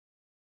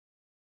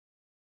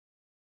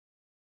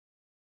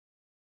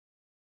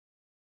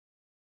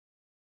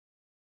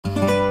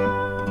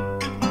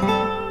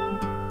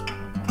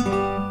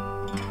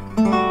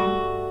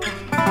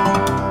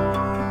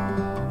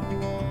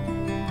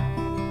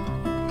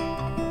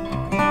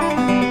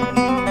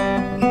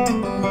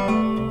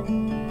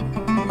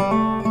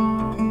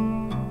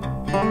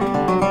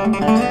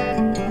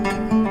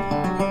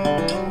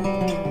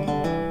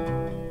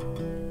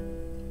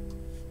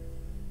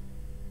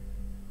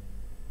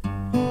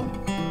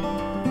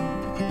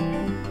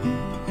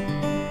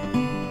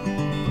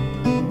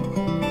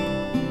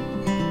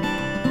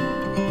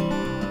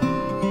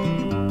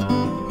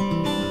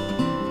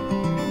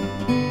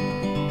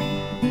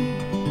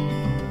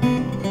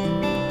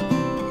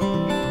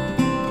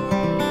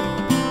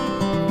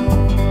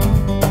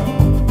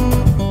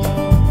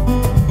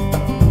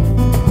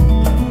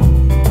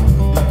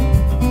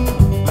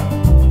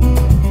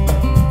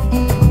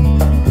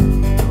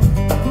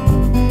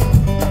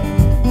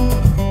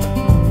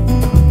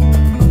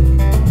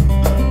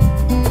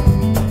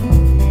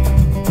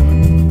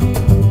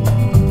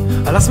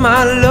Lost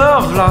my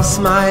love, lost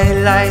my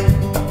light.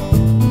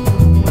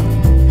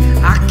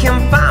 I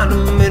can't find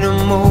them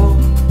anymore.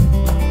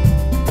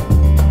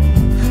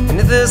 And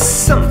if there's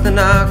something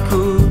I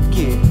could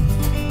give,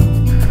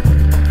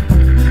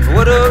 I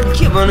would have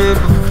given it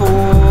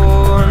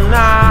before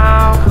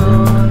now.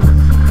 'Cause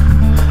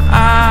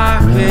I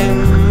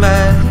came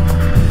back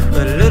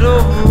a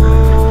little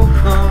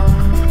broken.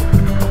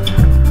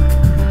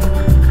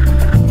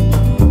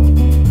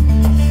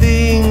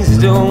 Things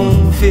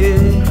don't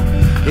fit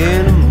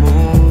anymore.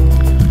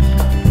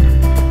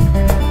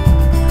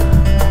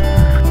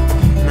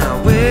 Now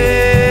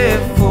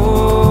wait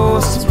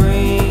for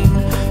spring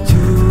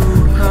to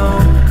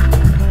come.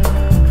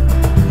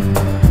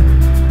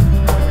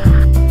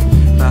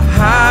 But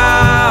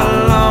how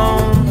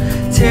long?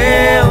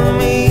 Tell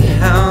me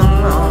how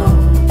long.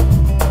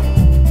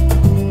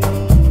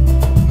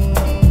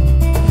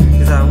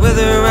 'Cause I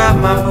wither at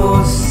my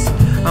post.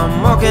 I'm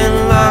walking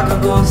like a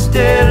ghost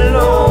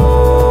alone.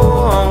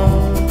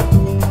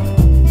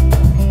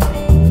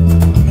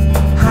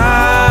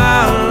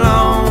 How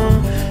long?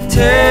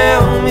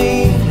 Tell me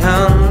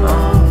how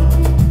long.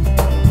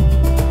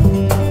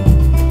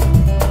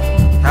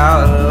 How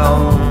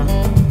long?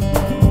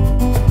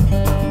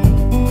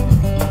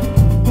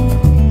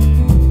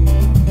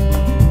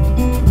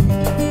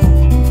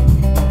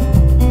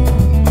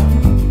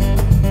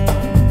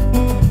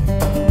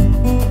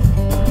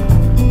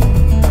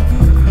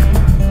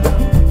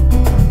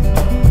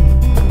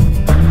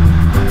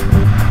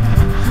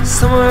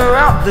 Somewhere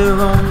out there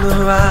on the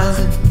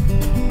horizon,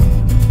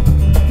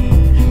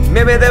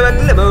 maybe there a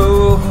glimmer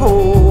of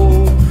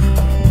hope.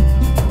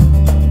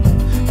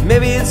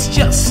 Maybe it's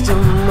just a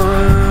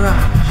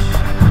mirage,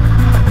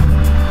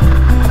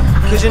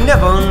 'cause you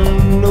never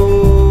know.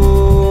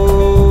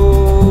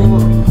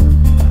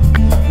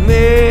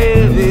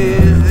 Maybe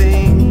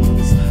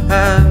things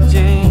have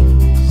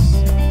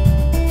changed.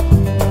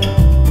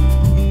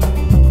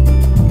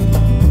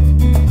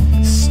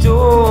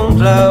 Storm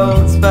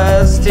clouds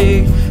fast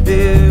take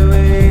their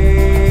wings.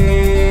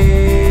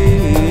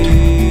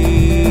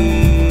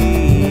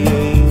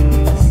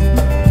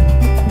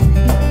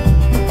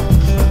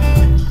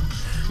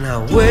 Now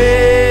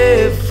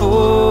wait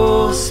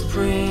for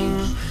spring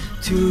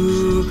to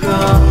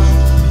come.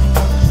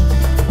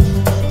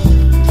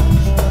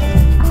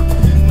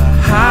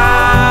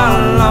 How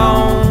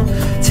long?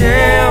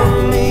 Tell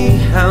me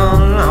how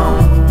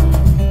long.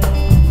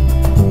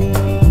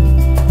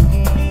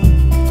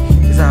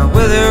 'Cause I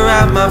wither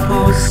at my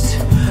post.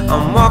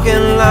 I'm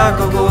walking like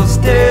a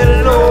ghost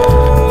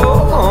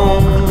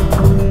alone.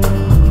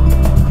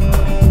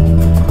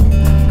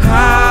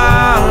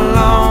 How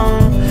long?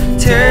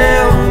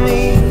 Tell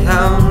me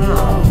how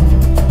long.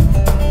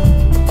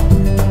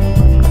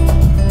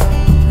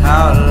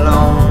 How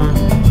long?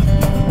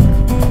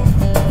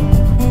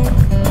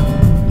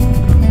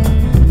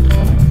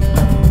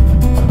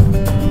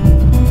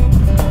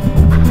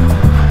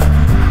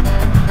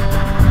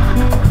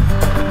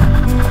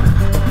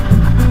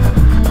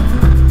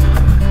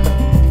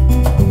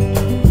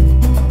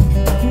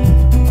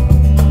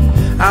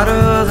 Out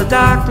of the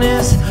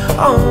darkness,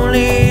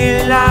 only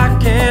light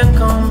can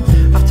come.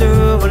 After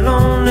a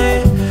lonely,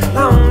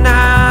 long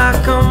night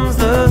comes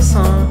the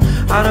sun.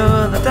 Out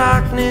of the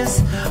darkness,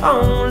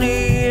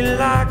 only